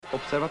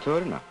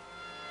Observatörerna,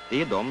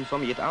 det är de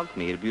som i ett allt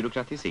mer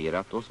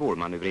byråkratiserat och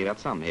svårmanövrerat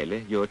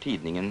samhälle gör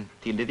tidningen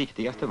till det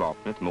viktigaste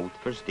vapnet mot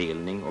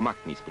förstelning och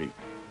maktmissbruk.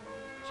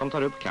 Som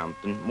tar upp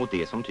kampen mot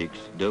det som tycks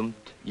dumt,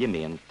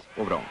 gement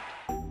och vrångt.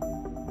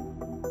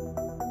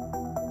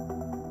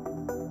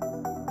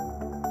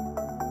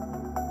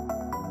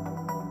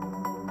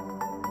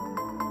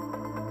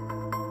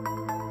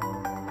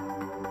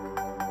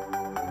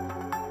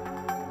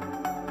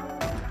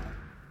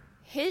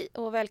 Hej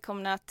och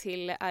välkomna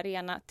till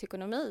Arena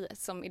Tykonomi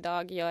som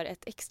idag gör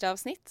ett extra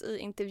avsnitt i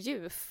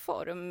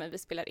intervjuform. Vi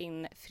spelar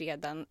in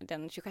fredagen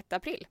den 26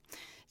 april.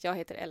 Jag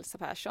heter Elsa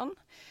Persson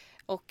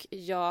och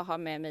jag har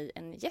med mig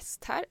en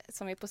gäst här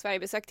som är på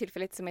Sverigebesök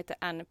tillfälligt som heter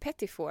Ann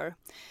Pettifor.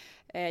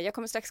 Jag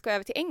kommer strax gå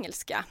över till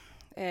engelska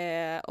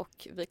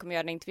och vi kommer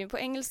göra den intervjun på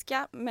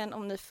engelska, men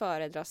om ni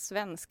föredrar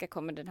svenska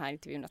kommer den här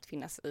intervjun att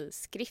finnas i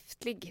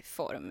skriftlig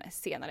form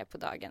senare på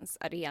dagens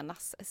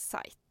Arenas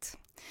sajt.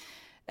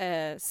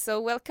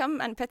 So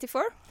welcome, Ann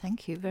Pettifor.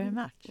 Thank you very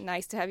much.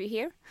 Nice to have you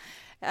here.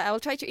 I will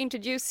try to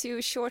introduce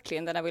you shortly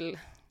and then I will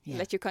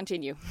let you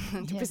continue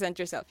to present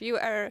yourself. You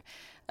are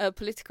a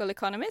political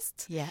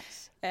economist.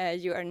 Yes.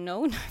 You are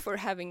known for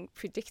having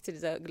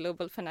predicted the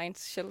global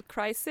financial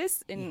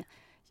crisis in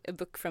a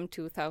book from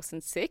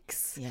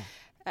 2006.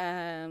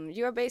 Yeah.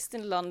 You are based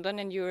in London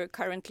and you're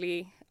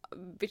currently,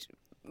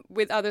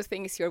 with other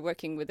things, you're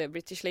working with the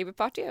British Labour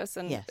Party as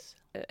an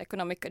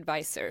economic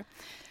advisor.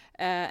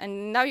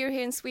 And now you're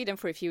here in Sweden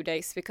for a few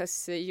days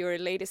because your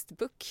latest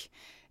book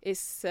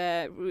is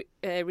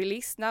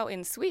released now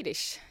in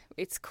Swedish.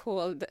 It's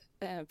called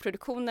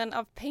Produktionen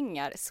av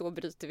pengar, så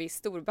bryter vi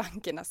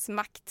storbankernas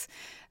makt.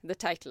 The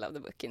title of the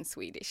book in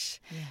Swedish.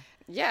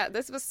 Yeah,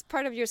 this was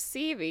part of your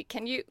CV.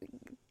 Can you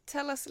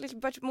tell us a little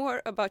bit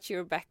more about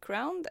your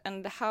background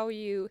and how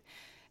you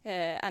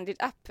ended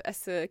up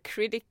as a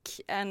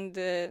critic and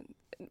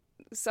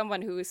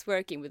someone who is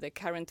working with the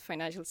current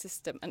financial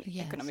system and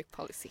economic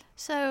policy?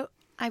 So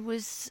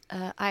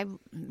I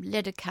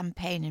led a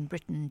campaign in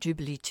Britain,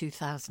 Jubilee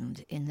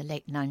 2000, in the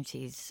late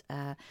 90s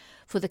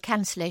for the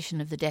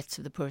cancellation of the debts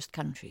of the poorest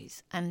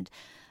countries. And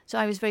so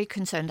I was very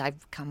concerned,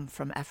 I've come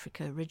from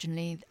Africa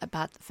originally,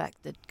 about the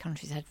fact that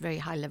countries had very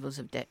high levels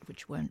of debt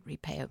which weren't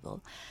repayable.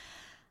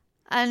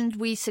 And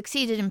we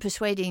succeeded in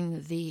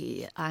persuading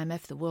the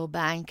IMF, the World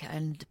Bank,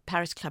 and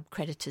Paris Club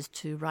creditors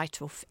to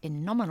write off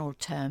in nominal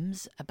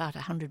terms about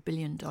 $100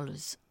 billion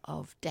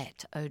of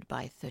debt owed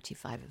by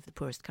 35 of the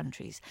poorest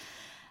countries.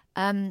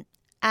 And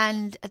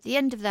at the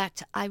end of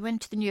that, I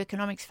went to the New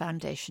Economics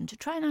Foundation to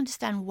try and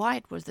understand why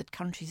it was that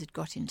countries had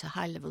got into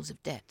high levels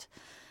of debt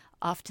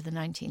after the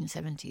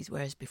 1970s,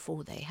 whereas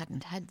before they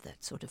hadn't had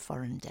that sort of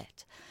foreign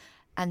debt.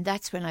 And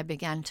that's when I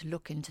began to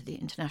look into the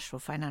international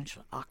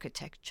financial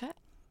architecture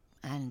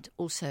and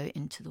also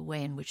into the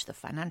way in which the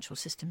financial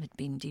system had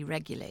been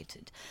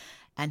deregulated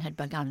and had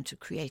begun to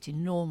create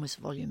enormous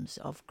volumes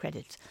of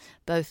credit,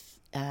 both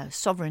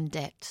sovereign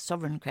debt,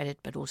 sovereign credit,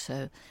 but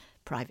also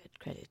private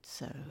credit.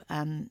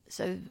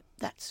 So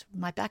that's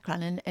my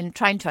background. And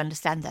trying to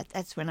understand that,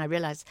 that's when I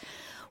realized,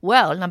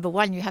 well, number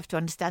one, you have to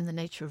understand the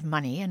nature of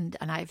money. And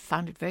I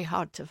found it very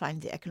hard to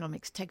find the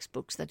economics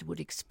textbooks that would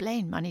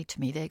explain money to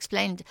me. They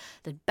explained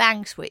that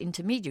banks were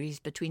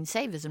intermediaries between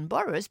savers and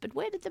borrowers, but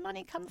where did the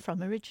money come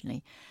from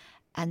originally?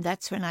 And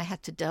that's when I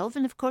had to delve.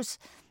 And of course,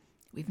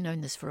 we've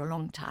known this for a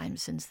long time,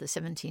 since the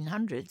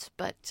 1700s,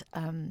 but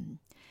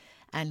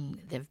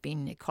and there have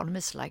been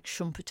economists like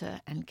Schumpeter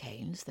and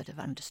Keynes that have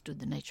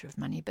understood the nature of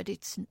money, but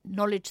it's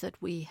knowledge that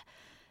we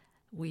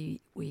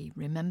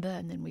remember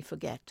and then we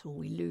forget, or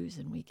we lose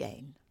and we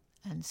gain.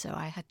 And so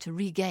I had to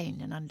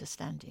regain an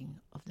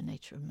understanding of the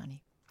nature of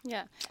money.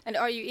 Yeah, and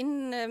are you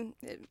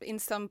in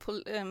some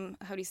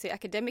how do you say,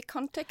 academic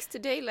context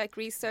today, like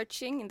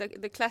researching in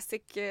the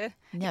classic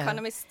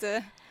economist?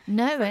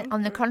 No,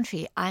 on the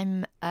contrary,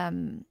 I'm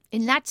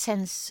in that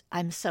sense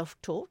I'm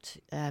self-taught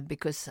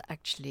because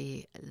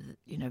actually,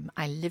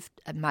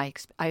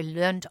 I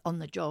learned on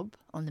the job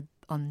on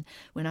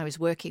when I was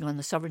working on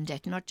the sovereign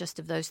debt, not just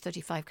of those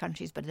 35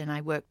 countries, but then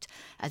I worked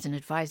as an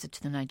advisor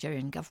to the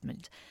Nigerian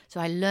government. So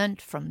I learned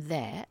from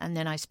there, and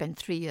then I spent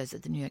 3 years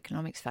at the New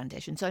Economics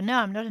Foundation. So no,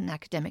 I'm not an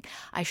academic.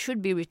 I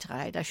should be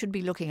retired. I should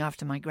be looking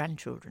after my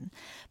grandchildren.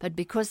 But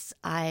because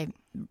I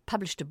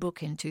published a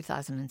book in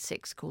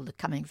 2006 called The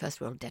Coming First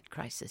World Debt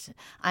Crisis,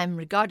 I'm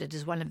regarded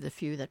as one of the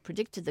few that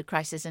predicted the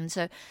crisis. And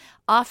so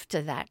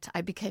after that,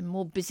 I became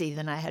more busy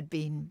than I had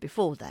been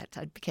before that.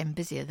 I became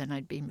busier than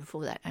I'd been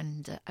before that,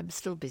 and I'm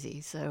still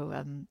busy.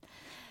 So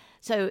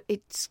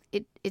it's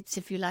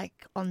if you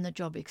like, on the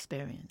job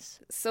experience.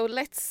 So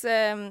let's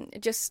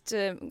just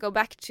go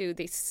back to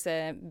this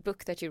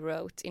book that you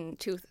wrote in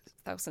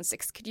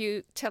 2006. Could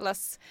you tell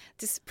us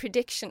this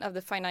prediction of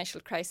the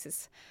financial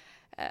crisis?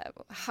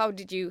 How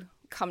did you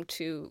come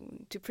to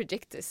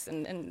predict this,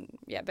 and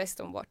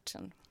based on what?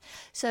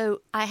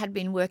 So I had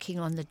been working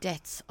on the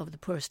debts of the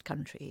poorest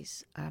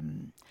countries,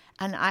 and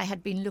I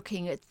had been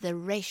looking at the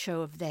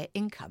ratio of their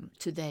income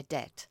to their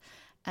debt.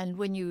 And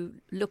when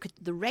you look at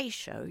the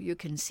ratio, you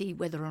can see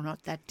whether or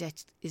not that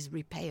debt is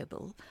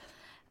repayable.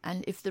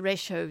 And if the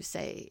ratio,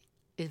 say,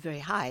 is very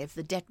high, if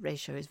the debt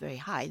ratio is very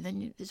high,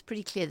 then it's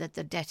pretty clear that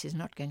the debt is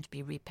not going to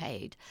be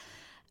repaid.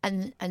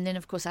 And then,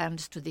 of course, I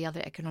understood the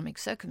other economic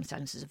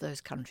circumstances of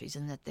those countries,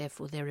 and that,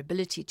 therefore, their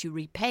ability to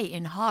repay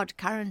in hard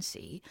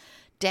currency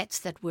debts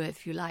that were,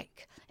 if you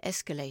like,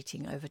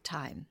 escalating over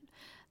time,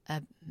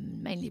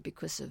 mainly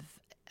because of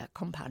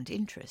compound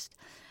interest.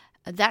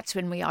 That's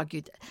when we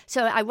argued.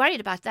 So I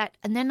worried about that.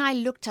 And then I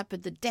looked up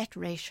at the debt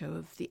ratio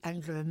of the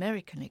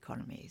Anglo-American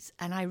economies,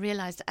 and I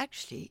realized,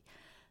 actually,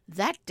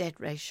 that debt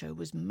ratio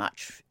was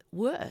much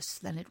worse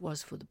than it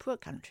was for the poor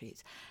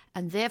countries.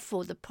 And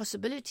therefore, the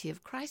possibility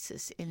of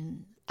crisis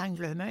in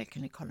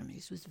Anglo-American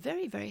economies was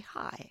very, very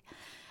high.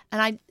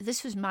 And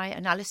this was my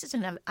analysis,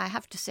 and I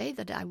have to say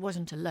that I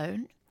wasn't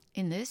alone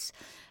in this.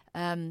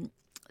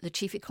 The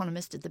chief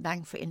economist at the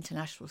Bank for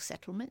International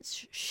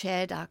Settlements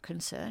shared our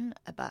concern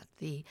about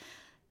the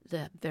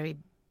very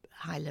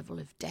high level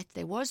of debt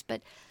there was,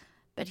 but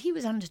he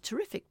was under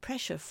terrific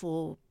pressure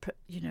for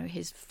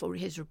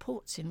his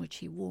reports, in which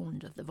he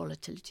warned of the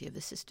volatility of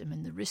the system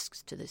and the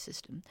risks to the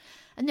system.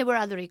 And there were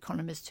other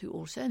economists who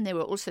also, and there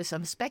were also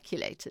some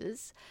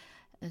speculators,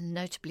 and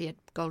notably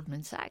at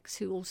Goldman Sachs,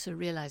 who also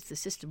realized the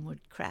system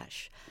would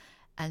crash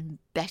and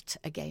bet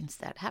against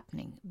that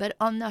happening. But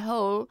on the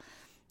whole,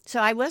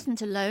 so I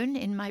wasn't alone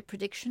in my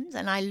predictions,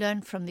 and I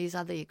learned from these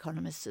other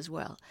economists as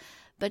well.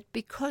 But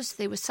because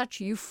there was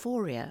such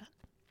euphoria,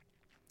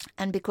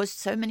 and because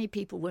so many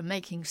people were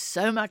making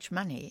so much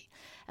money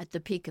at the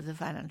peak of the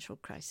financial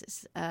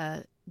crisis,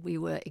 we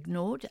were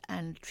ignored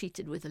and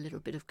treated with a little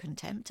bit of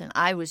contempt. And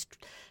I was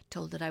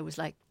told that I was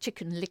like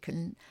Chicken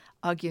Licken,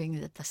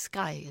 arguing that the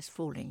sky is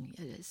falling.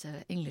 It's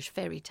an English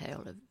fairy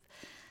tale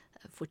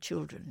for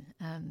children.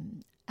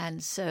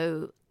 And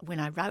so when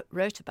I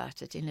wrote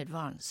about it in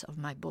advance of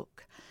my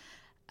book,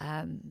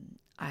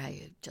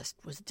 I just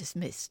was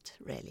dismissed,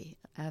 really.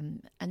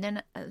 And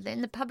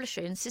then the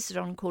publisher insisted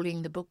on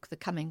calling the book The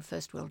Coming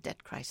First World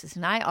Debt Crisis.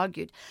 And I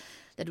argued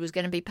that it was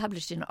going to be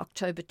published in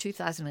October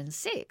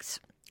 2006,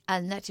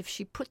 and that if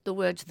she put the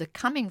words The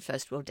Coming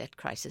First World Debt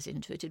Crisis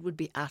into it, it would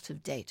be out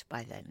of date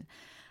by then.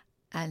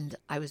 And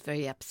I was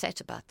very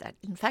upset about that.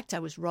 In fact, I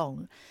was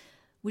wrong,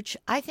 which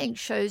I think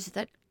shows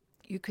that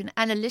you can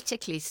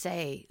analytically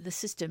say the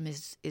system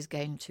is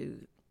going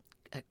to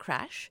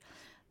crash,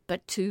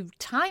 but to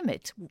time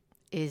it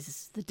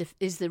is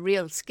the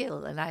real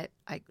skill, and I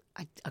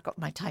got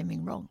my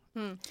timing wrong.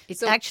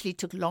 It actually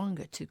took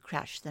longer to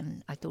crash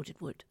than I thought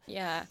it would.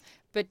 Yeah,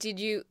 but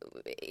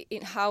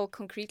how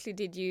concretely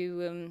did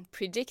you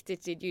predict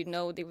it? Did you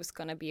know there was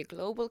going to be a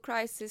global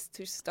crisis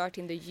to start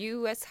in the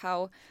U.S.?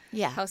 How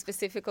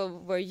specific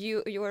were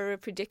your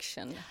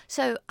prediction?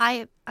 So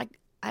I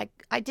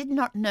did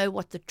not know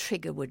what the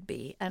trigger would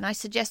be, and I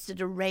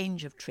suggested a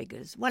range of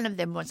triggers. One of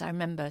them was, I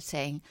remember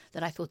saying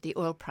that I thought the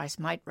oil price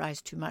might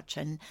rise too much,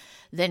 and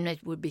then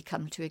it would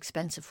become too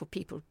expensive for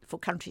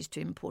countries to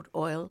import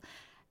oil,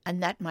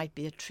 and that might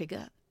be a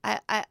trigger.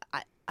 I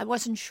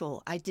wasn't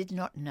sure. I did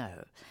not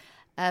know.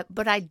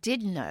 But I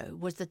did know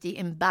was that the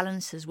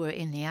imbalances were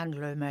in the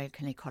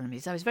Anglo-American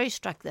economies. I was very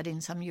struck that in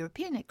some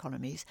European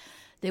economies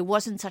there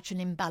wasn't such an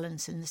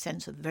imbalance in the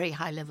sense of very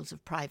high levels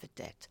of private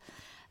debt.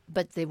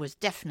 But there was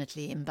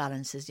definitely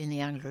imbalances in the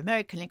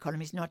Anglo-American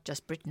economies, not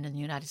just Britain and the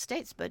United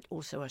States, but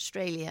also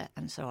Australia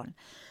and so on.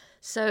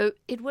 So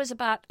it was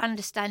about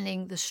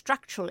understanding the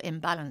structural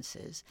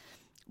imbalances.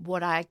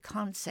 What I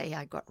can't say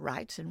I got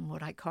right and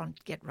what I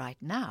can't get right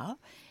now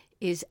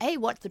is, A,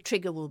 what the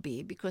trigger will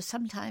be, because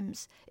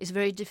sometimes it's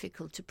very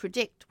difficult to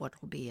predict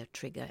what will be a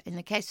trigger. In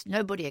the case,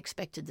 nobody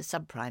expected the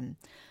subprime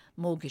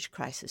mortgage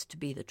crisis to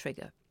be the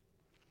trigger.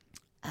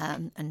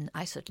 And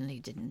I certainly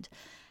didn't.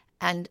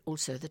 And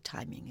also the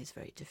timing is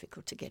very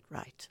difficult to get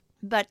right.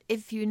 But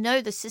if you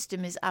know the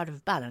system is out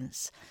of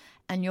balance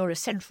and you're a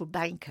central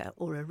banker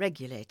or a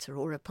regulator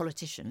or a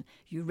politician,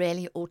 you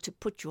really ought to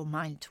put your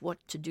mind to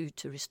what to do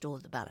to restore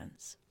the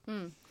balance.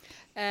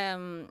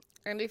 And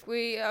if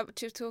we are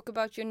to talk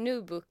about your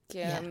new book,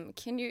 can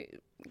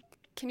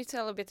you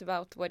tell a bit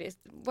about what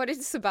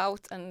it's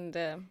about and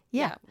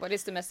what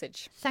is the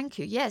message? Thank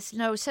you. Yes.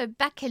 No. So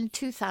back in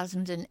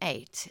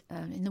 2008,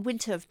 in the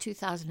winter of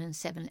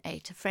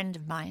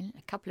 2007-8,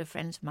 a couple of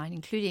friends of mine,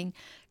 including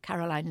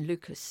Caroline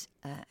Lucas,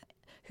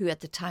 who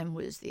at the time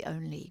was the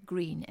only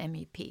Green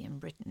MEP in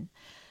Britain,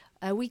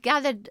 we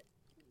gathered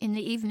in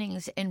the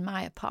evenings in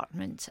my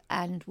apartment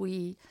and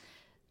we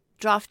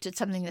drafted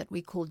something that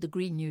we called the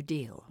Green New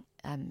Deal.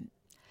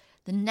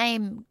 The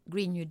name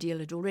Green New Deal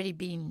had already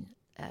been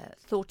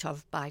thought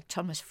of by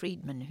Thomas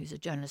Friedman, who's a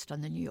journalist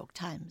on the New York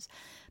Times.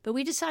 But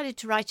we decided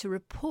to write a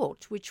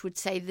report which would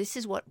say this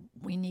is what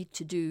we need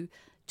to do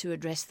to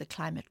address the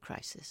climate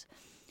crisis.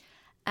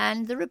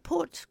 And the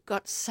report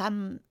got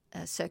some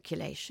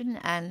circulation,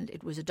 and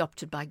it was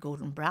adopted by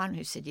Gordon Brown,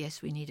 who said,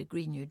 yes, we need a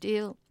Green New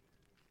Deal.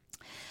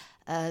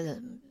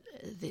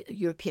 The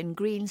European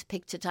Greens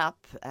picked it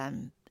up.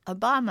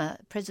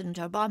 President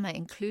Obama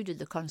included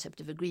the concept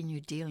of a Green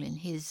New Deal in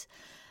his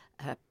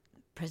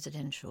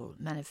presidential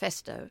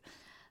manifesto,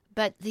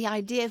 but the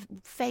idea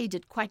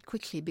faded quite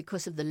quickly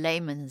because of the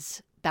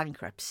layman's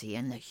bankruptcy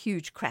and the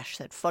huge crash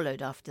that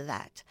followed after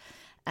that.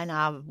 And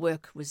our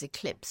work was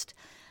eclipsed.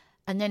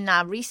 And then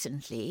now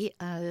recently,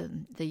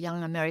 the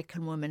young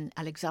American woman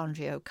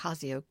Alexandria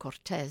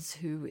Ocasio-Cortez,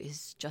 who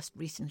is just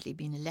recently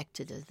been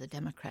elected as the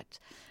Democrat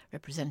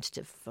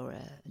representative for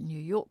a New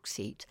York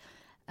seat,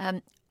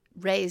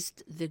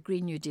 raised the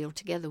Green New Deal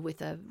together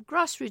with a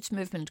grassroots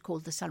movement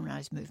called the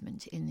Sunrise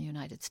Movement in the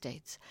United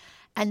States.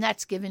 And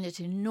that's given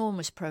it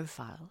enormous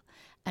profile.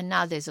 And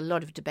now there's a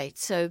lot of debate.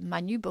 So my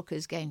new book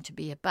is going to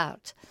be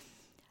about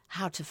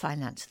how to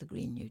finance the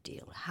Green New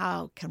Deal.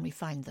 How can we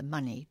find the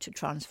money to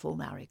transform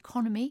our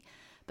economy,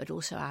 but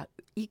also our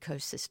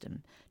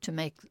ecosystem, to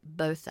make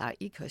both our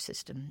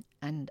ecosystem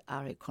and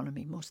our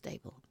economy more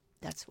stable?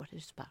 That's what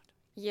it's about.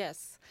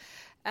 Yes.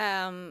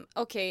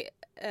 Okay.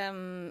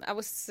 I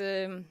was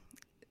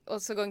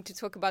also going to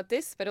talk about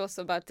this, but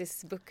also about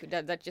this book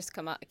that just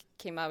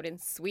came out in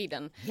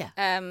Sweden. Yeah.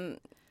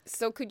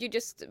 So could you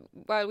just,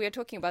 while we are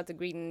talking about the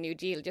Green New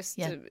Deal, just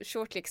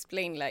shortly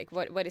explain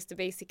what is the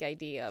basic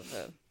idea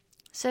of...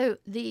 So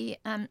the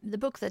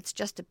book that's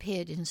just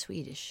appeared in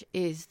Swedish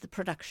is The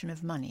Production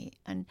of Money.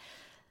 And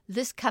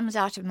this comes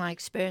out of my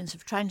experience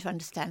of trying to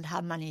understand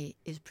how money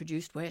is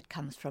produced, where it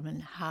comes from,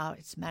 and how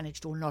it's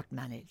managed or not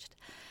managed.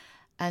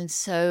 And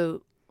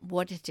so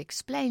what it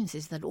explains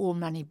is that all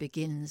money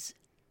begins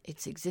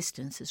its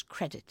existence as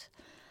credit.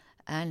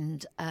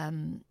 And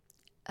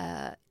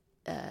as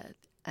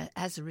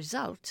a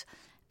result,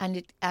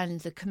 and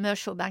the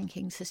commercial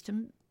banking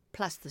system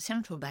plus the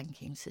central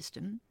banking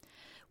system,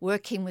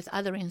 working with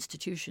other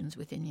institutions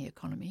within the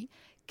economy,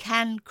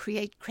 can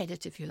create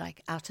credit, if you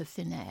like, out of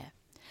thin air.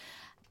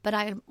 But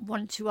I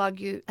want to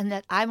argue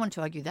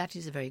that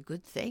is a very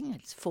good thing.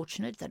 It's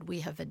fortunate that we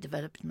have a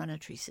developed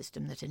monetary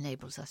system that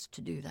enables us to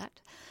do that.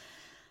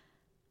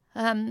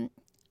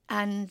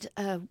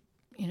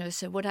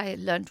 So what I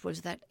learned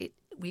was that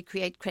we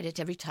create credit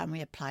every time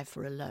we apply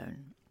for a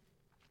loan.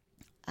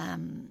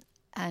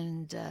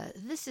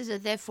 This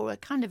is therefore a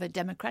kind of a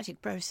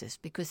democratic process,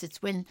 because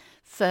it's when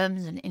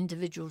firms and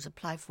individuals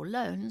apply for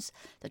loans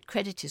that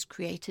credit is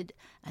created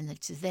and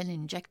that is then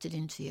injected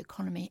into the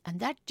economy, and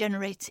that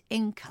generates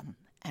income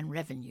and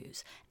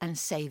revenues and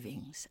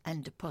savings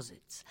and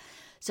deposits.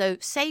 So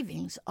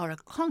savings are a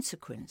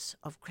consequence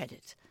of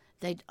credit.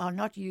 They are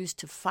not used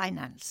to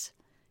finance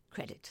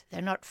credit.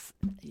 They're not.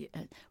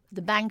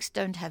 The banks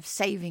don't have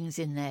savings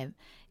in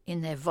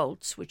their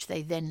vaults, which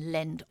they then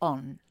lend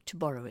on to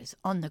borrowers.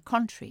 On the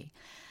contrary,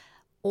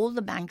 all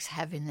the banks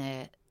have in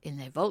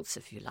their vaults,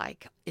 if you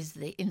like, is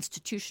the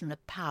institutional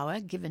power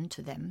given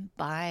to them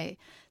by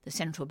the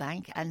central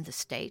bank and the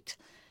state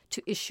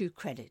to issue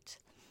credit.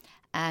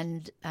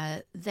 And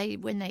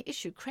when they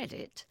issue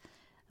credit,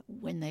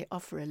 when they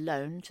offer a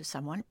loan to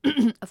someone,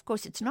 of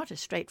course, it's not a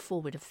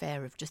straightforward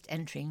affair of just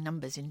entering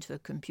numbers into a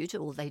computer,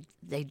 although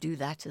they do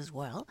that as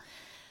well.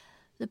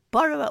 The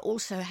borrower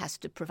also has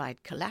to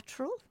provide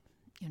collateral,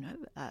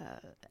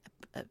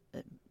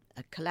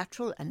 a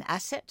collateral, an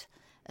asset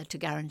to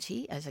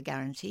guarantee, as a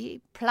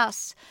guarantee,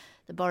 plus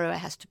the borrower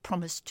has to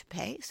promise to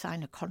pay,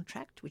 sign a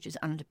contract, which is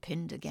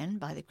underpinned again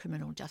by the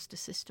criminal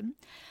justice system,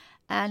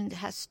 and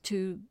has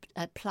to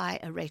apply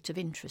a rate of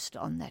interest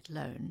on that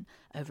loan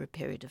over a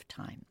period of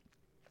time.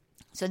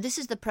 So this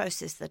is the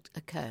process that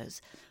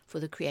occurs for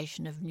the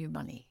creation of new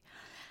money.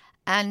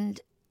 And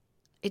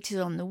it is,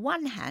 on the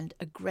one hand,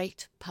 a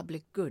great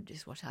public good,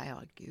 is what I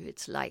argue.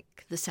 It's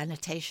like the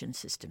sanitation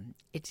system.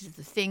 It is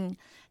the thing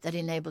that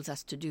enables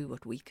us to do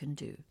what we can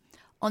do.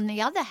 On the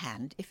other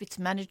hand, if it's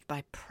managed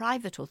by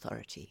private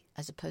authority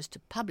as opposed to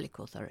public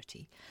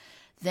authority,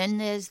 then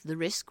there's the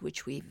risk,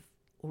 which we've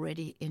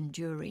already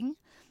enduring,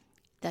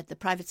 that the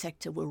private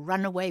sector will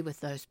run away with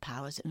those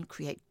powers and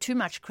create too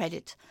much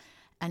credit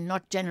and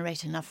not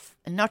generate enough,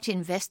 and not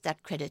invest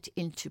that credit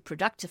into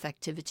productive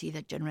activity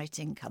that generates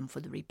income for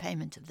the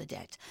repayment of the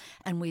debt.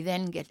 And we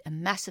then get a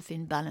massive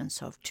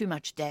imbalance of too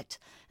much debt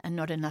and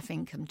not enough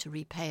income to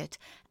repay it.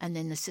 And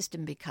then the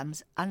system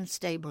becomes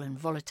unstable and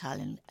volatile,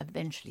 and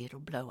eventually it'll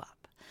blow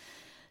up.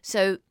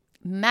 So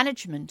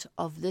management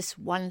of this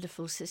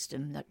wonderful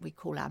system that we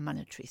call our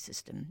monetary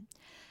system,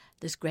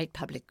 this great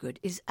public good,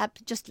 is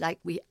just like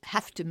we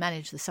have to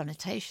manage the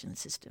sanitation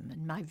system.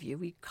 In my view,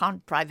 we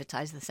can't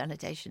privatize the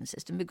sanitation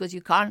system because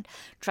you can't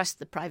trust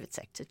the private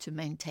sector to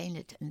maintain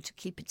it and to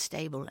keep it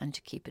stable and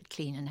to keep it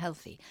clean and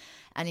healthy.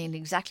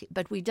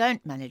 But we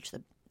don't manage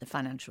the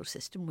financial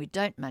system. We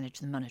don't manage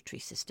the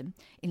monetary system.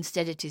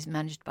 Instead, it is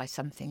managed by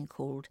something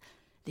called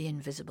the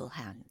invisible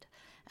hand.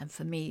 And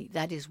for me,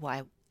 that is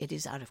why it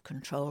is out of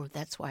control.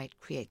 That's why it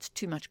creates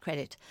too much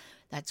credit.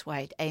 That's why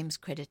it aims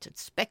credit at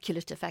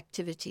speculative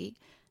activity,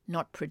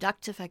 not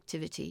productive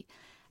activity.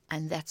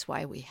 And that's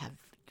why we have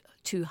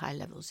too high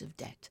levels of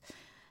debt.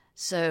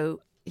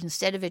 So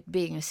instead of it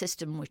being a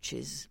system which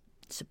is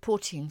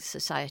supporting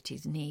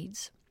society's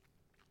needs,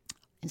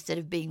 instead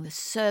of being the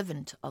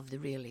servant of the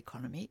real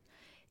economy,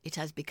 it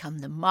has become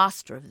the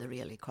master of the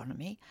real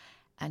economy.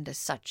 and as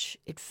such,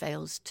 it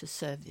fails to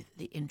serve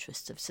the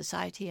interests of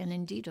society and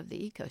indeed of the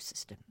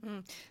ecosystem.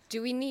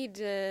 Do we need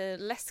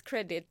less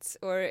credit,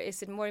 or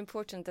is it more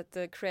important that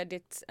the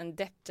credit and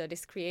debt that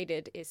is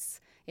created is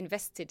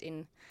invested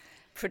in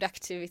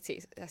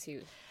productivity, as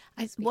you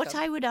What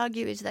I would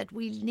argue is that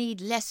we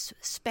need less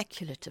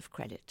speculative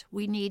credit.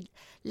 We need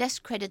less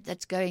credit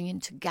that's going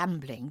into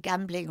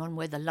gambling on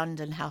whether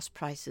London house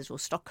prices or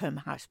Stockholm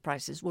house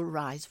prices will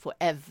rise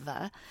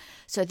forever.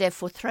 So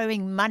therefore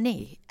throwing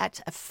money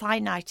at a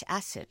finite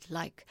asset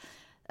like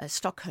a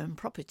Stockholm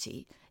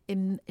property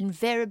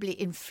invariably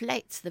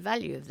inflates the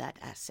value of that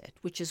asset,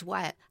 which is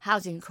why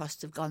housing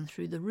costs have gone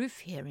through the roof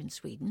here in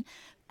Sweden,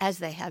 as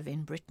they have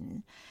in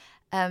Britain.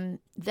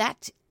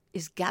 That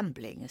is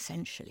gambling,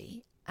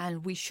 essentially.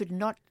 And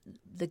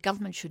the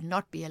government should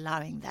not be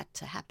allowing that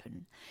to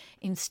happen.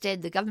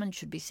 Instead, the government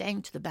should be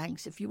saying to the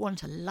banks, if you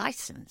want a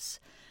license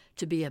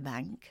to be a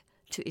bank,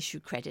 to issue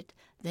credit,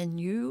 then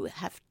you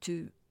have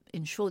to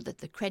ensure that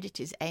the credit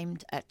is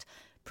aimed at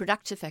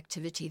productive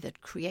activity that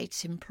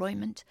creates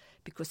employment,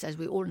 because as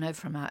we all know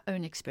from our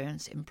own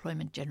experience,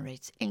 employment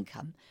generates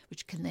income,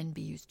 which can then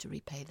be used to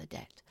repay the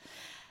debt.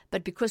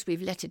 But because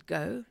we've let it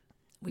go,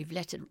 we've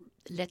let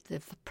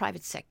the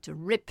private sector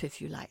rip, if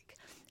you like,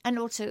 and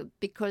also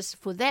because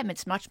for them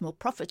it's much more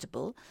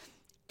profitable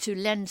to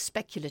lend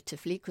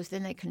speculatively, because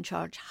then they can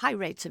charge high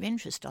rates of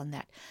interest on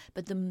that.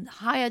 But the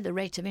higher the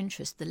rate of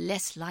interest, the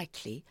less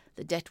likely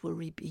the debt will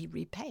be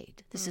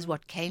repaid. This is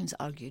what Keynes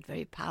argued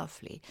very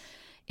powerfully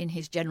in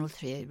his general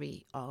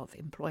theory of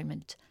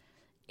employment,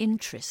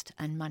 interest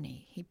and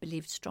money. He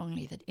believed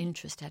strongly that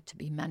interest had to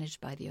be managed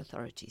by the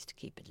authorities to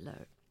keep it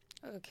low.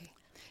 Okay.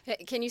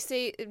 Can you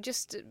say,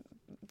 just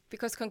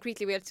because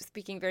concretely we are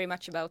speaking very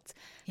much about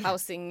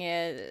housing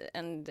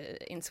and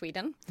in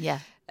Sweden. Yeah.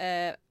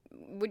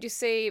 Would you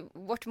say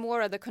what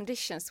more are the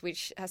conditions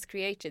which has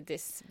created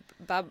this?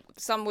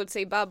 Some would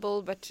say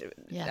bubble, but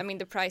I mean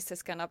the price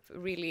has gone up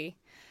really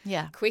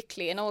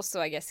quickly, and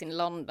also I guess in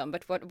London.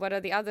 But what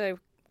are the other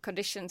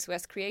conditions who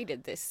has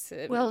created this,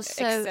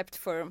 except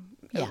for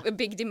a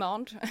big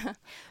demand?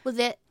 Well,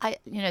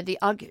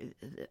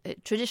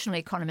 traditional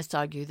economists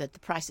argue that the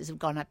prices have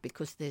gone up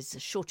because there's a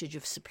shortage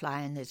of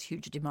supply and there's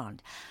huge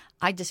demand.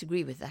 I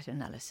disagree with that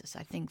analysis.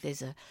 I think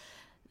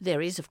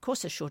there is, of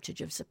course, a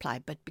shortage of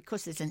supply, but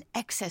because there's an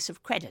excess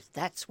of credit,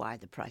 that's why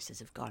the prices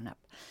have gone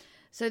up.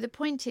 So the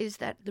point is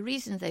that the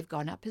reason they've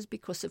gone up is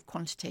because of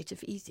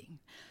quantitative easing.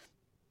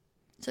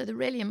 So the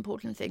really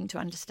important thing to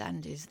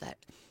understand is that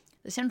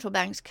the central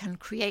banks can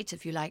create,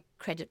 if you like,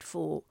 credit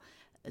for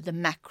the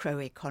macro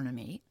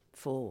economy,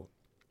 for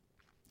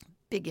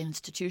big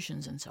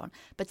institutions and so on,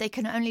 but they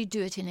can only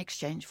do it in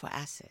exchange for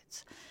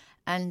assets.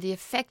 And the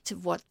effect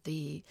of what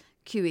the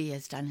QE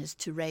has done is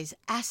to raise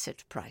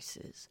asset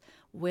prices,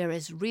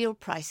 whereas real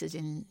prices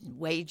in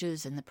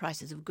wages and the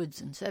prices of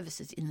goods and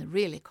services in the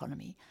real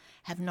economy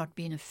have not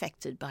been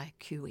affected by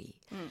QE.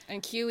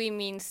 And QE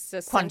means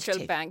the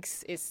central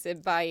banks is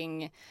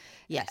buying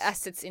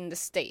assets in the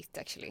state,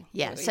 actually.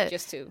 Yeah,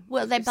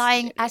 they're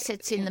buying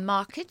assets in the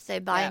market. They're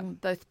buying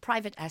both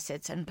private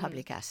assets and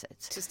public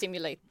assets. To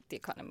stimulate the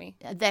economy.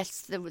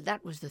 That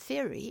was the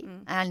theory.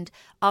 And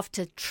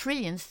after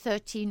trillions,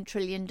 $13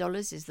 trillion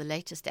is the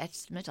latest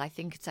estimate. I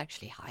think it's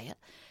actually higher.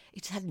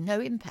 It's had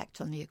no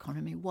impact on the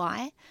economy.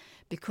 Why?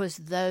 Because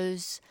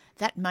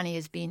that money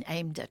has been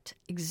aimed at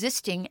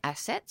existing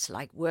assets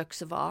like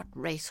works of art,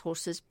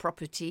 racehorses,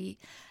 property,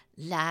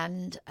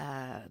 land,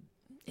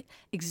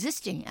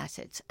 existing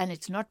assets, and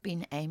it's not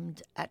been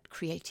aimed at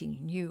creating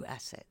new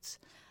assets.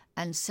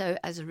 And so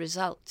as a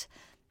result,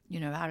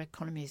 our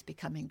economy has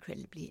become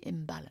incredibly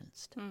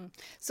imbalanced.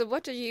 So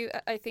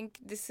I think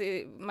this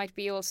might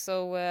be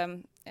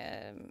also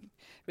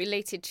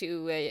related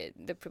to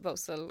the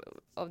proposal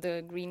of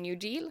the Green New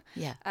Deal.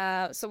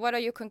 Yeah. So what are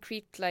your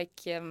concrete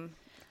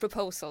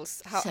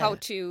proposals? How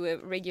to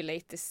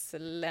regulate this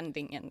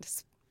lending and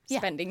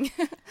spending?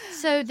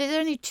 So there's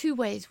only two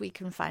ways we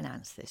can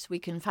finance this. We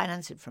can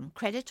finance it from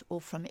credit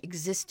or from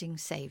existing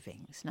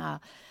savings.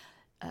 Now,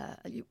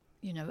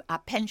 our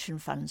pension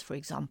funds, for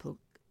example,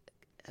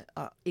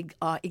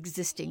 are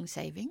existing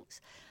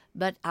savings,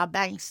 but our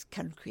banks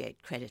can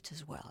create credit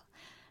as well.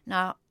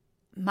 Now,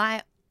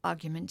 my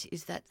argument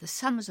is that the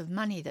sums of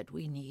money that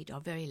we need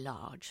are very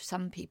large.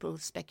 Some people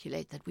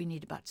speculate that we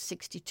need about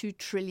 $62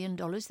 trillion.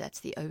 That's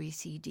the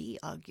OECD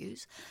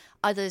argues.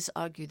 Others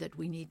argue that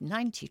we need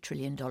 $90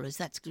 trillion.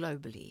 That's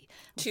globally.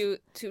 To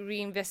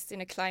reinvest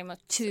in a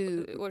climate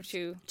to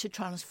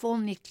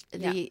transform the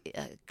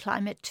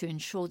climate, to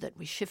ensure that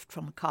we shift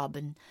from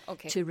carbon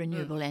to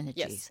renewable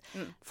energies.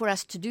 Yes. For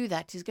us to do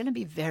that is going to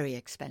be very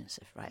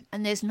expensive, right?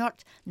 And there's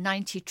not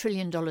 $90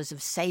 trillion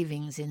of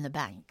savings in the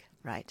bank.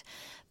 Right,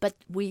 but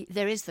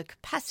there is the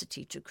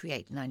capacity to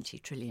create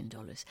 $90 trillion.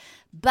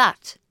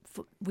 But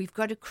we've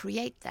got to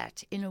create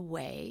that in a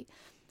way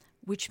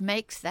which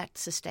makes that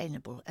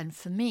sustainable. And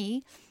for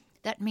me,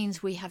 that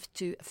means we have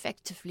to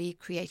effectively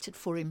create it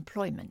for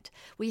employment.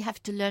 We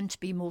have to learn to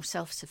be more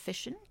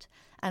self-sufficient.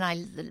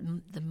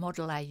 And the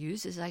model I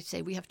use is I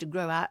say we have to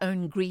grow our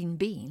own green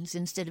beans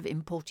instead of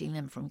importing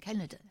them from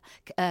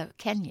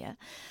Kenya.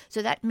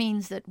 So that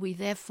means that we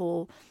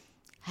therefore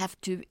have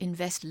to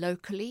invest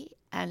locally,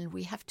 and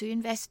we have to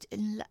invest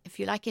in, if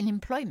you like, in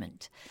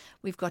employment.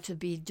 We've got to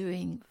be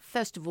doing,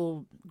 first of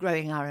all,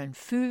 growing our own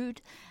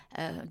food,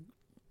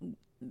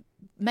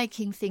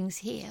 making things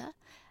here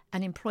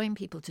and employing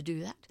people to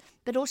do that,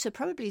 but also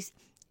probably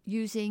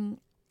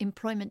using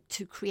employment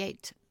to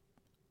create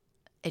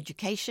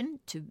education,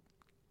 to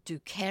do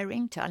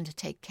caring, to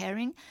undertake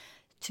caring,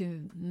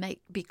 to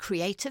be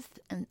creative,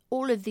 and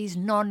all of these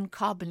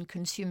non-carbon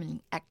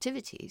consuming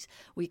activities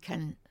we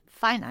can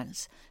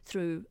finance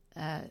through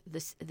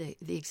the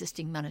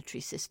existing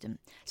monetary system.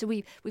 So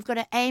we've got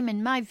to aim,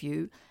 in my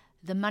view,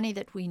 the money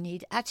that we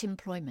need at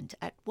employment,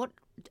 at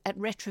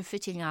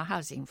retrofitting our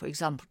housing, for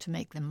example, to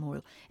make them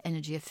more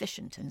energy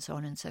efficient, and so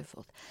on and so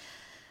forth.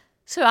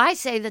 So I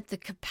say that the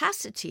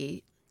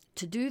capacity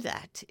to do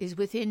that is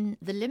within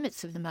the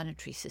limits of the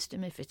monetary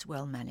system if it's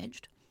well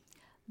managed.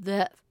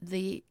 The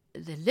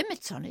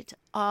limits on it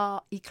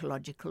are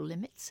ecological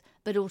limits,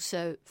 but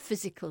also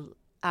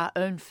our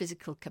own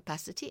physical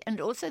capacity, and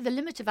also the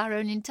limit of our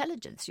own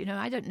intelligence.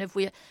 I don't know if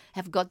we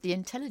have got the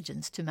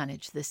intelligence to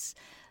manage this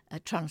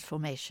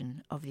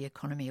transformation of the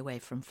economy away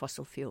from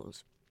fossil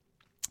fuels.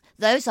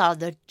 Those are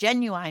the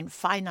genuine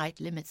finite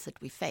limits that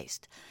we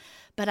faced.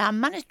 But our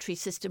monetary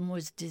system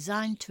was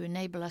designed to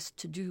enable us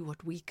to do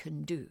what we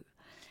can do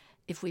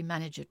if we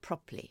manage it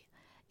properly.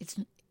 It's,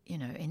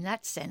 in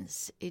that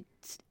sense, it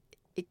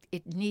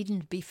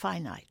needn't be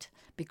finite,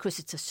 because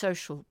it's a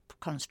social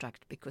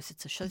construct, because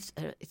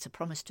it's a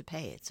promise to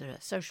pay, it's a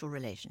social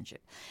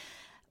relationship.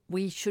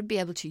 We should be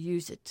able to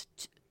use it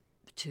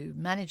to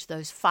manage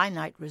those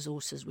finite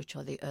resources, which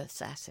are the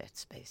Earth's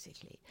assets,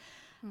 basically.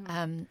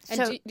 And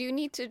do you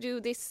need to do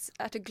this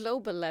at a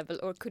global level,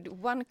 or could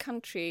one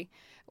country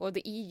or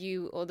the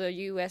EU or the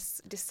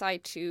US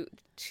decide to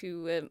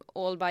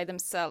all by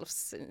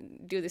themselves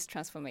do this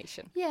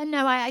transformation? Yeah,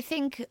 no, I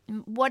think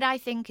what I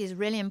think is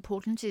really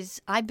important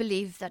is I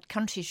believe that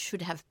countries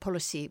should have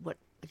policy, what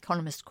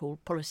economists call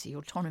policy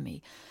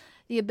autonomy,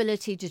 the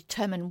ability to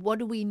determine what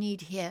do we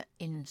need here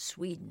in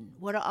Sweden,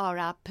 what are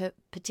our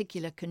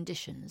particular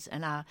conditions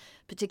and our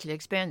particular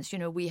experience.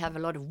 We have a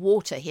lot of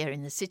water here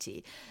in the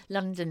city.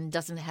 London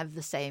doesn't have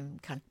the same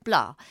kind of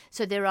blah.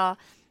 So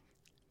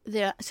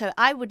so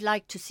I would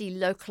like to see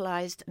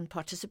localized and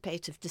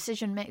participative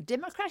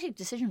democratic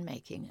decision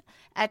making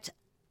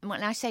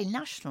when I say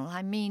national,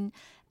 I mean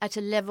at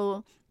a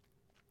level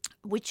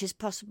which is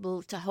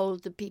possible to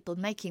hold the people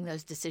making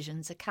those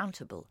decisions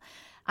accountable.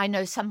 I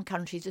know some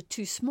countries are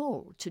too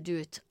small to do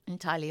it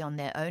entirely on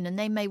their own, and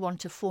they may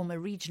want to form a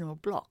regional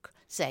bloc.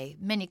 Say,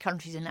 many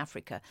countries in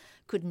Africa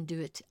couldn't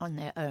do it on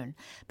their own.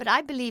 But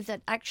I believe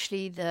that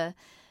actually the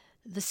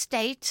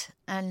state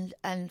and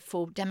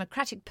for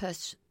democratic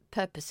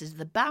purposes,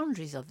 the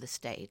boundaries of the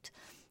state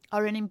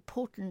are an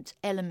important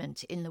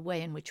element in the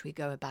way in which we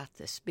go about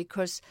this,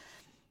 because,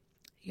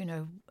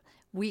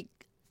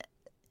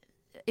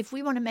 if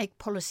we want to make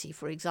policy,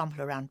 for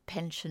example, around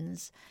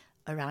pensions,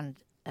 around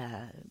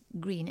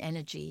green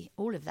energy,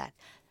 all of that,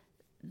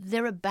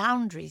 there are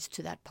boundaries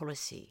to that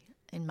policy,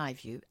 in my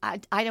view. I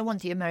don't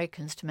want the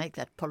Americans to make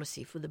that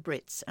policy for the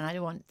Brits, and I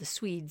don't want the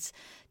Swedes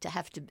to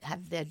have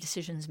their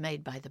decisions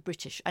made by the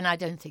British, and I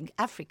don't think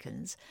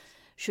Africans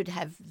should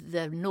have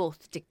the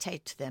North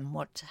dictate to them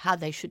how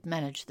they should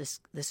manage this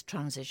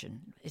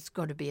transition. It's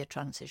got to be a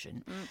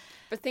transition.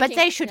 But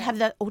they should have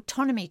the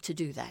autonomy to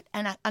do that.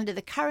 And under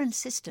the current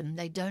system,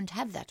 they don't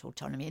have that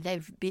autonomy.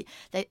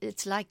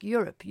 It's like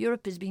Europe.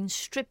 Europe has been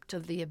stripped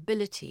of the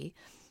ability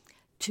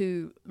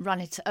to run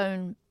its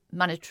own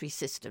monetary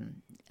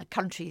system.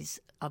 Countries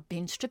are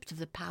being stripped of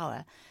the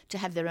power to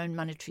have their own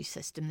monetary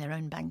system, their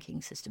own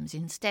banking systems.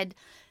 Instead,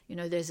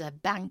 there's a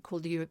bank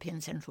called the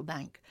European Central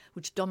Bank,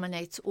 which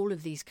dominates all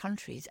of these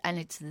countries. And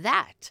it's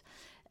that,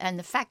 and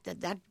the fact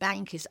that that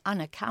bank is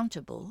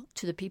unaccountable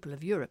to the people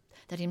of Europe,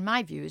 that in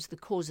my view is the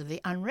cause of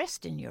the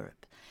unrest in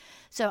Europe.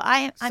 So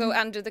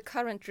under the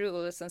current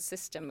rules and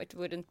system, it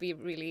wouldn't be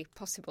really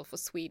possible for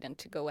Sweden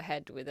to go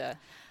ahead with a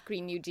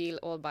Green New Deal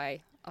all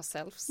by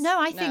ourselves?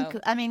 No, I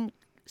think,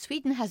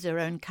 Sweden has her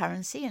own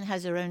currency and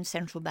has her own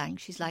central bank.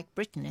 She's like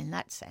Britain in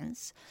that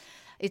sense.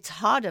 It's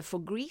harder for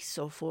Greece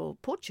or for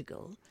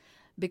Portugal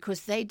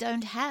because they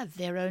don't have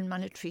their own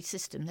monetary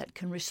system that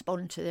can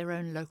respond to their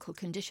own local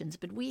conditions.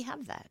 But we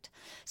have that.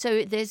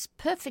 So there's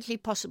perfectly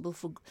possible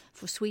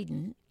for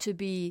Sweden to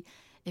be,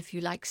 if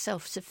you like,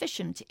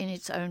 self-sufficient in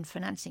its own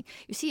financing.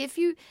 You see, if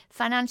you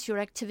finance your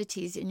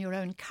activities in your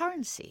own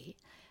currency,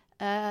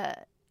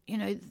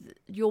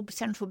 your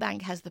central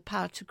bank has the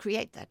power to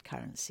create that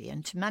currency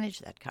and to manage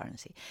that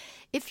currency.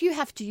 If you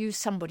have to use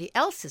somebody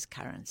else's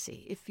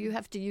currency, if you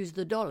have to use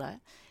the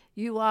dollar,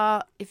 you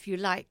are, if you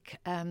like,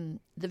 the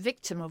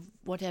victim of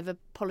whatever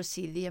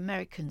policy the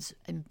Americans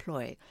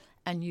employ.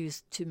 and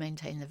used to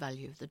maintain the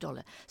value of the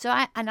dollar. So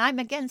I'm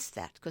against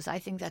that, because I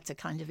think that's a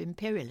kind of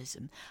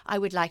imperialism. I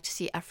would like to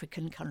see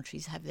African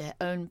countries have their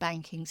own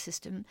banking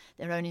system,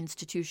 their own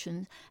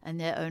institutions, and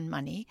their own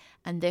money,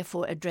 and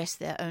therefore address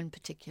their own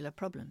particular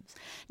problems.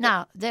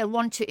 Now, they'll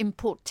want to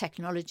import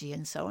technology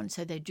and so on,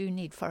 so they do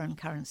need foreign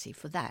currency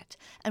for that,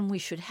 and we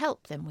should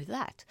help them with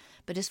that.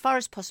 But as far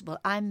as possible,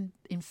 I'm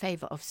in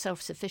favour of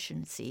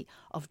self-sufficiency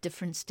of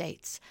different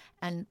states,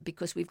 and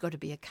because we've got to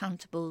be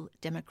accountable,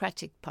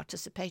 democratic,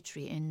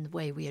 participatory in the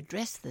way we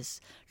address this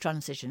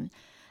transition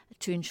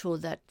to ensure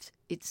that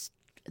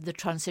the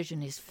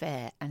transition is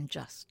fair and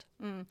just.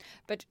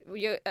 But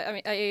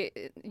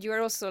you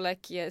are also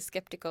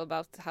skeptical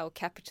about how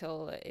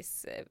capital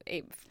is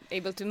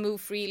able to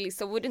move freely.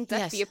 So wouldn't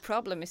that be a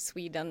problem if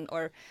Sweden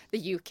or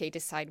the UK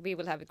decide we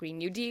will have a Green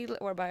New Deal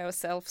or by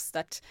ourselves,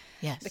 that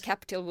the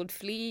capital would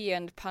flee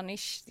and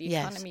punish the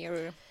economy?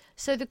 Or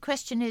so the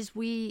question is,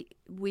 we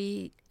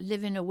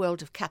live in a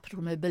world of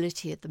capital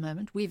mobility at the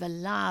moment. We've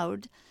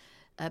allowed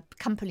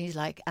companies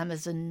like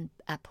Amazon,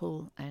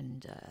 Apple,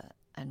 and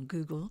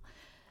Google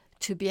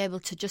to be able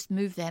to just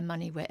move their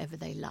money wherever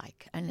they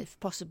like, and if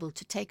possible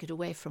to take it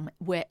away from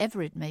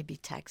wherever it may be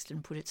taxed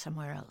and put it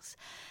somewhere else.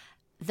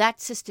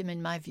 That system,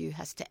 in my view,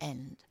 has to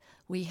end.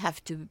 We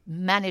have to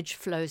manage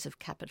flows of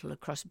capital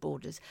across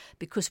borders,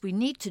 because we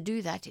need to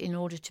do that in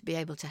order to be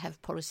able to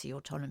have policy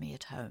autonomy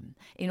at home.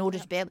 In order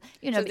to be able,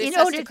 so this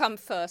has to come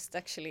first,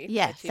 actually.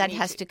 Yes, that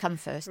has to come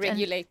first.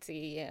 Regulate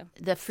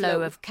the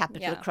flow of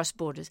capital across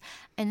borders,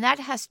 and that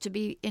has to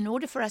be in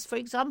order for us, for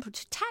example,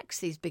 to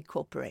tax these big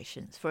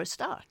corporations for a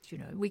start.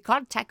 We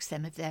can't tax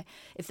them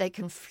if they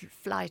can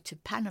fly to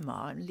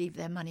Panama and leave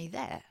their money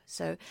there.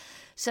 So.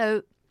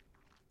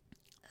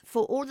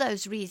 For all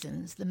those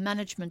reasons, the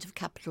management of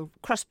capital,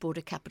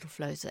 cross-border capital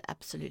flows, are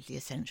absolutely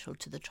essential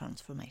to the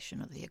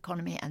transformation of the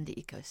economy and the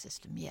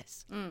ecosystem,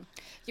 yes.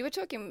 You were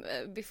talking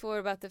before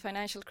about the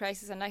financial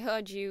crisis, and I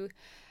heard you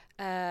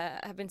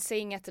have been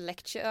saying at the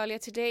lecture earlier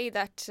today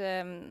that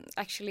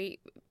actually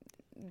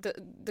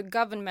the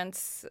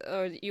governments,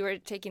 or you were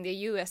taking the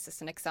US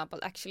as an example,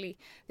 actually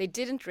they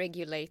didn't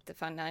regulate the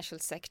financial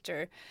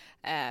sector,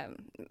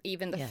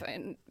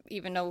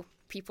 even though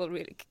people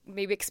really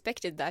maybe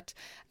expected that.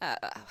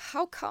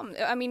 How come?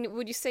 I mean,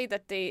 would you say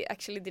that they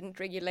actually didn't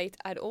regulate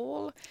at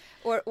all,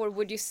 or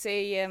would you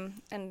say,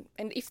 and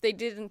if they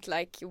didn't,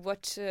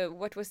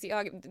 what was the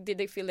argument? Did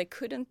they feel they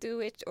couldn't do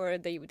it, or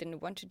they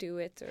didn't want to do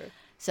it? Or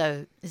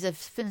so there's a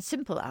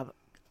simple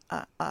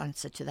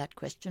answer to that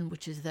question,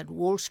 which is that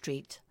Wall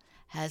Street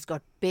has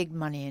got big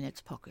money in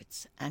its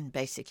pockets and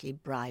basically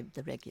bribed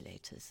the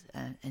regulators.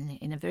 And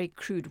in a very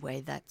crude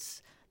way,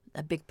 that's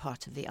a big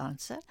part of the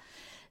answer.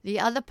 The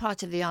other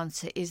part of the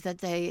answer is that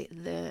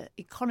the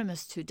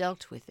economists who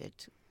dealt with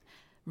it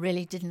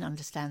really didn't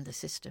understand the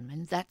system,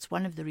 and that's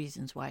one of the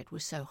reasons why it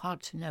was so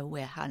hard to know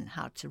where and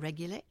how to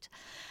regulate.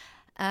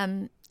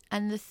 And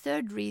the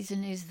third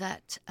reason is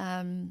that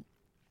the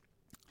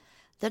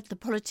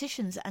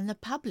politicians and the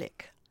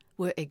public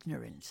were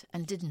ignorant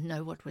and didn't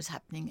know what was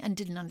happening and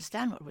didn't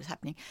understand what was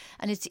happening.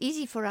 And it's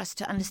easy for us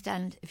to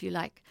understand, if you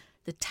like,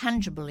 the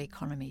tangible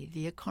economy,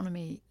 the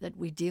economy that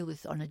we deal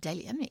with on a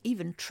daily,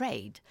 even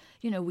trade.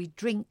 We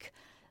drink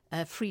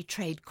free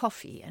trade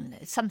coffee, and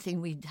it's something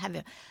we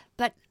have.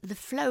 But the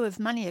flow of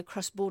money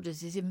across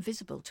borders is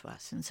invisible to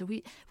us, and so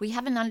we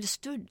haven't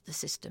understood the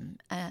system.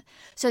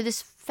 So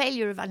this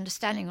failure of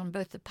understanding on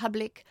both the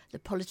public,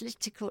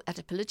 at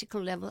a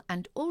political level,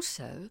 and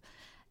also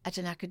at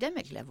an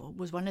academic level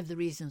was one of the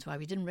reasons why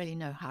we didn't really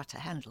know how to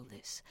handle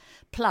this.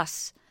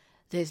 Plus,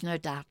 there's no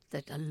doubt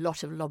that a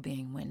lot of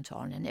lobbying went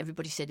on, and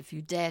everybody said, if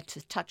you dare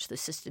to touch the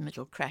system,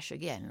 it'll crash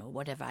again, or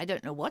whatever. I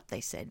don't know what they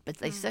said, but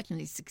they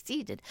certainly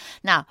succeeded.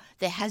 Now,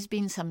 there has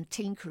been some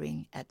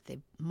tinkering at the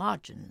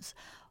margins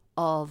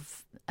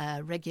of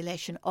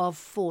regulation of,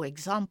 for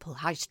example,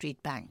 high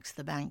street banks,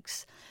 the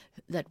banks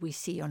that we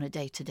see on a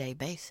day-to-day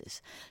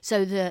basis.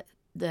 So the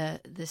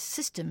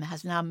system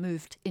has now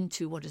moved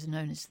into what is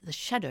known as the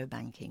shadow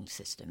banking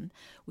system,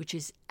 which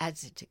is,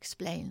 as it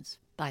explains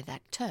by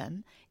that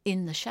term,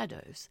 in the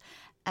shadows.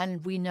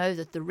 And we know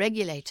that the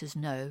regulators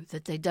know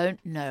that they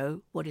don't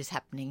know what is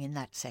happening in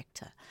that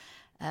sector.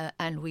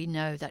 And we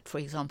know that, for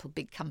example,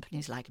 big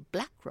companies like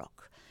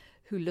BlackRock,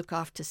 who look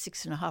after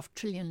 $6.5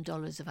 trillion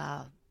of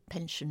our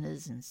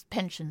pensions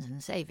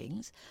and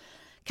savings,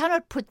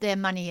 cannot put their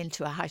money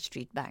into a high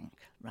street bank,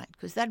 right?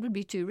 Because that would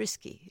be too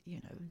risky.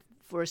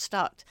 For a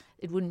start,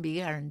 it wouldn't be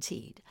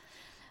guaranteed.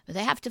 But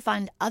they have to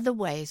find other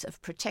ways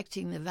of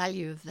protecting the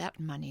value of that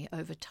money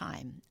over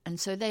time. And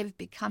so they've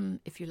become,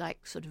 if you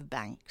like, sort of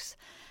banks.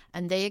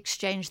 And they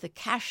exchange the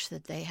cash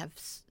that they have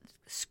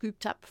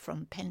scooped up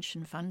from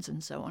pension funds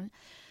and so on.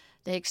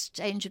 They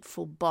exchange it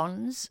for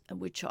bonds,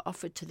 which are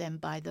offered to them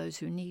by those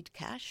who need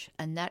cash.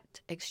 And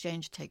that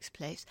exchange takes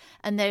place.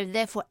 And they're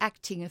therefore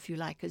acting, if you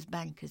like, as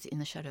bankers in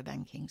the shadow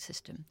banking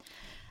system.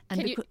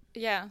 And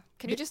Yeah.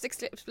 Can you just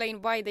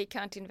explain why they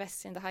can't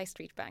invest in the high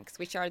street banks,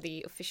 which are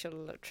the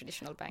official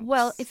traditional banks?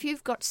 Well, if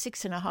you've got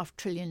 $6.5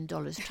 trillion,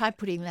 try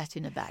putting that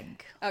in a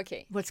bank.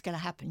 Okay. What's going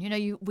to happen?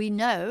 We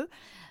know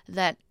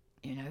that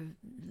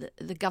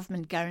the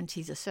government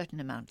guarantees a certain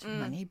amount of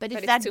money, but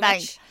if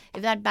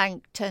that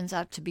bank turns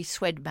out to be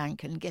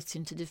Swedbank and gets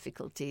into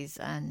difficulties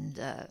and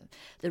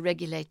the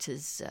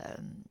regulators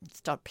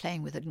start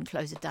playing with it and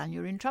close it down,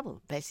 you're in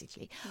trouble,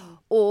 basically.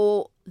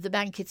 Or the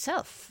bank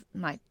itself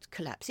might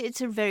collapse.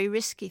 It's a very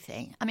risky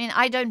thing. I mean,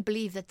 I don't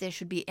believe that there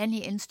should be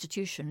any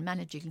institution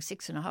managing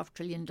 $6.5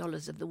 trillion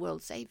of the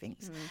world's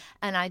savings.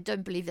 And I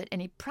don't believe that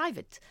any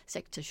private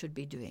sector should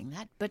be doing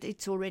that. But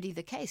it's already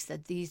the case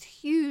that these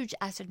huge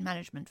asset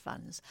management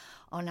funds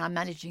are now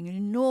managing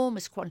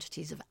enormous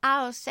quantities of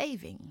our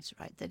savings,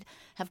 right, that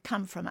have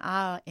come from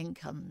our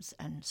incomes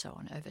and so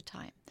on over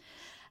time.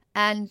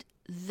 And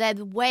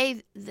the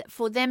way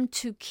for them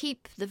to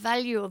keep the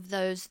value of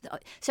those,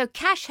 so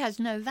cash has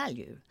no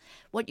value.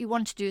 What you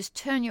want to do is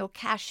turn your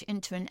cash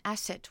into an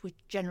asset which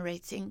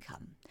generates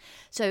income.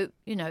 So,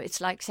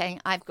 it's like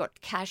saying, I've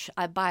got cash,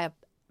 I buy a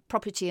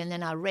property and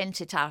then I rent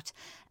it out,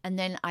 and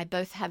then I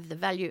both have the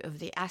value of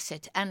the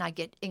asset and I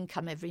get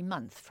income every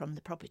month from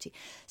the property.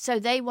 So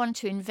they want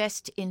to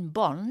invest in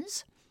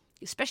bonds,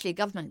 especially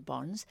government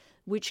bonds,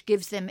 which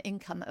gives them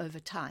income over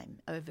time,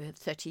 over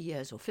 30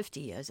 years or 50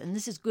 years. And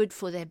this is good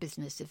for their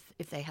business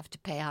if they have to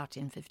pay out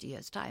in 50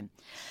 years' time.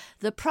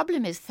 The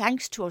problem is,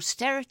 thanks to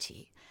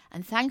austerity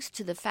and thanks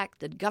to the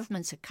fact that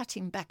governments are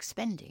cutting back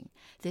spending,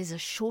 there's a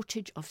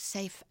shortage of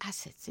safe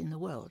assets in the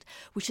world,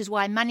 which is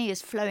why money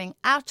is flowing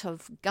out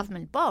of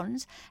government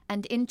bonds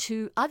and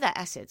into other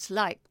assets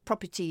like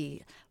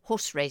property,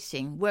 horse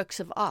racing, works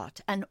of art.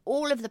 And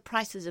all of the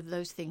prices of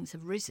those things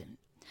have risen,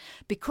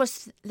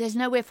 because there's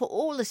nowhere for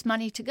all this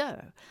money to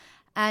go.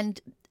 And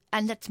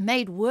that's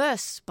made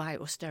worse by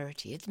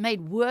austerity. It's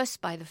made worse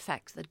by the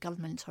fact that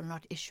governments are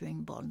not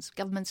issuing bonds,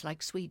 governments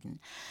like Sweden.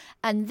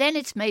 And then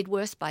it's made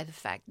worse by the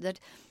fact that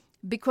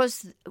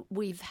because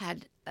we've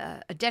had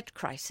a debt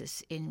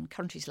crisis in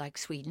countries like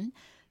Sweden,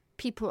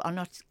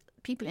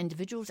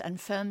 individuals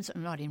and firms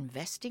are not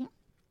investing,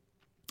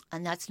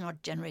 and that's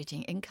not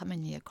generating income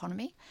in the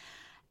economy.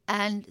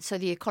 And so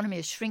the economy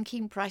is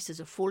shrinking, prices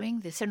are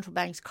falling, the central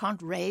banks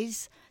can't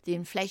raise the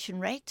inflation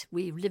rate.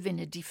 We live in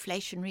a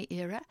deflationary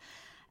era.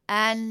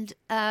 And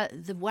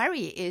the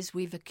worry is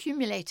we've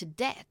accumulated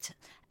debt,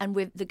 and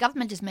the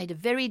government has made a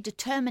very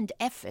determined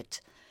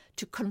effort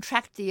to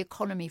contract the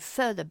economy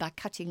further by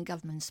cutting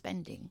government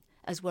spending,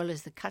 as well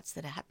as the cuts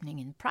that are happening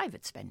in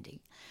private spending.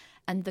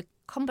 And the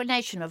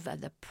combination of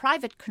the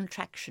private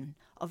contraction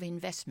of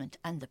investment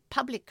and the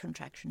public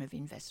contraction of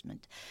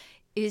investment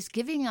is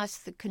giving us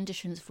the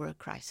conditions for a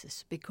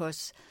crisis,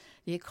 because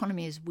the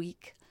economy is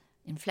weak,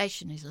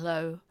 inflation is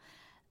low,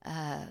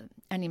 and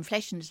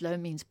inflation is low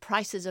means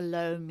prices are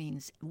low,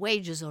 means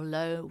wages are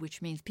low,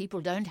 which means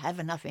people don't have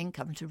enough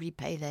income to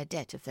repay their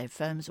debt if they're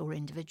firms or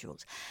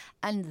individuals.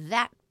 And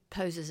that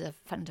poses a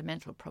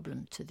fundamental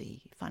problem to the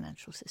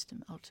financial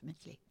system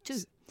ultimately too.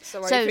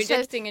 So are you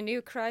predicting a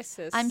new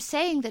crisis? I'm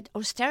saying that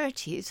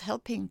austerity is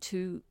helping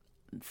to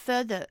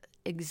further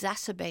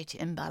exacerbate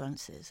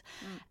imbalances.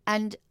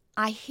 And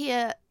I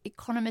hear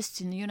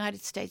economists in the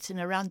United States and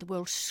around the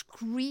world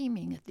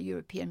screaming at the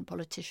European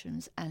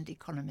politicians and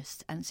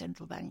economists and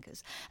central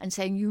bankers and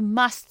saying, you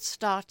must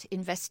start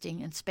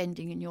investing and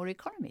spending in your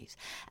economies.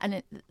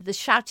 And the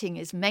shouting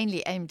is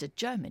mainly aimed at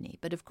Germany,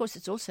 but of course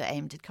it's also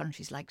aimed at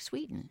countries like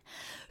Sweden,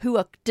 who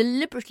are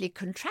deliberately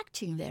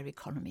contracting their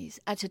economies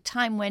at a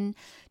time when,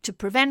 to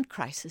prevent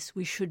crisis,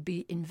 we should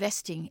be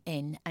investing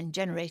in and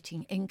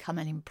generating income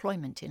and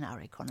employment in our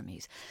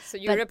economies. So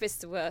Europe is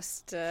the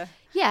worst.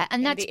 Yeah,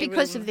 and that's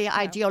because of the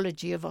ideology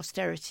of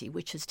austerity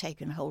which has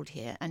taken hold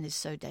here and is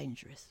so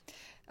dangerous.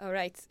 All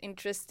right,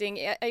 interesting.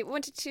 I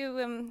wanted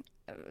to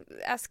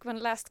ask one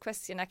last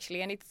question,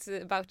 actually, and it's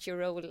about your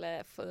role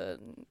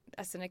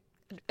as an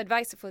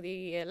advisor for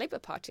the Labour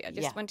Party. I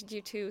just wanted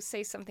you to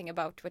say something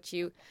about what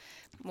you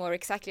more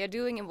exactly are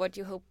doing and what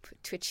you hope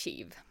to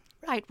achieve.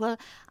 Right. Well,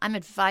 I'm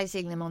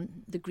advising them on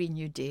the Green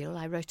New Deal.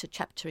 I wrote a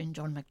chapter in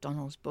John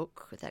McDonnell's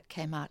book that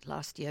came out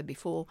last year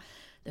before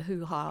the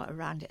hoo-ha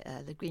around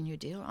the Green New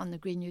Deal, on the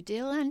Green New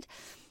Deal, and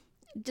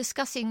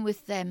discussing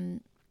with them.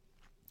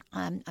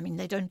 I mean,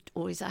 they don't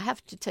always, I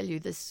have to tell you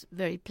this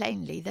very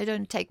plainly, they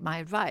don't take my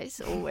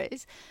advice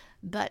always,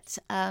 but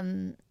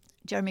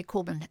Jeremy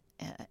Corbyn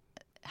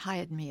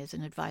hired me as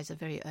an advisor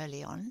very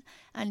early on,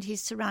 and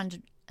he's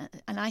surrounded,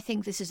 and I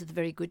think this is the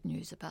very good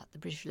news about the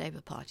British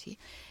Labour Party,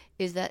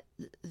 is that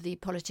the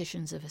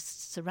politicians have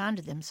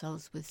surrounded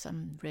themselves with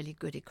some really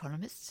good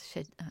economists.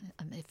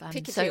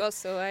 Piketty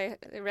also, I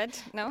read,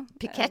 no?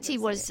 Piketty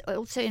was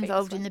also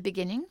involved in the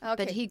beginning,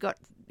 but he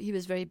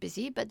was very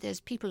busy. But there's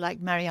people like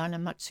Mariana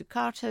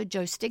Mazzucato,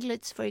 Joe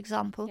Stiglitz, for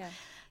example. Yeah.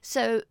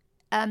 So,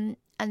 and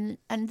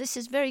this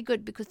is very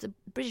good because the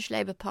British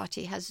Labour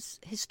Party has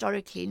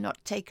historically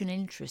not taken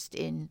interest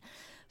in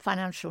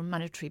financial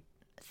monetary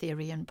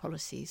theory and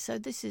policy. So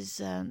this is,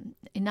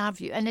 in our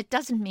view, and it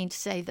doesn't mean to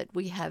say that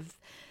we have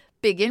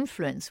big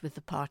influence with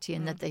the party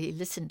and that they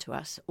listen to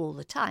us all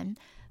the time.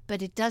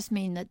 But it does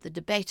mean that the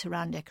debate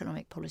around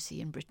economic policy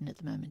in Britain at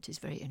the moment is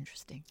very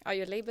interesting. Are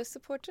you a Labour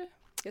supporter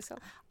yourself?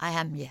 I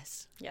am,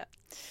 yes. Yeah.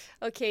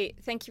 Okay,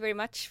 thank you very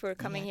much for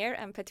coming here,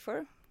 Ann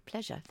Pettifor.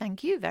 Pleasure.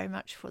 Thank you very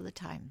much for the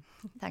time.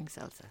 Thanks,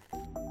 Elsa.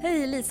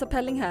 Hej, Lisa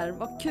Pelling här.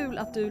 Vad kul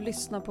att du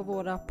lyssnar på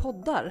våra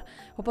poddar.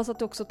 Hoppas att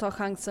du också tar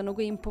chansen att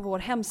gå in på vår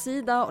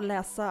hemsida och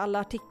läsa alla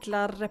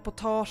artiklar,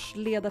 reportage,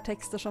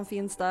 ledartexter som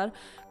finns där.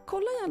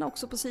 Kolla gärna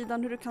också på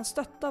sidan hur du kan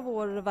stötta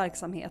vår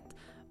verksamhet.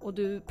 Och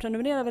du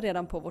prenumererar väl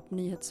redan på vårt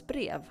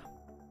nyhetsbrev.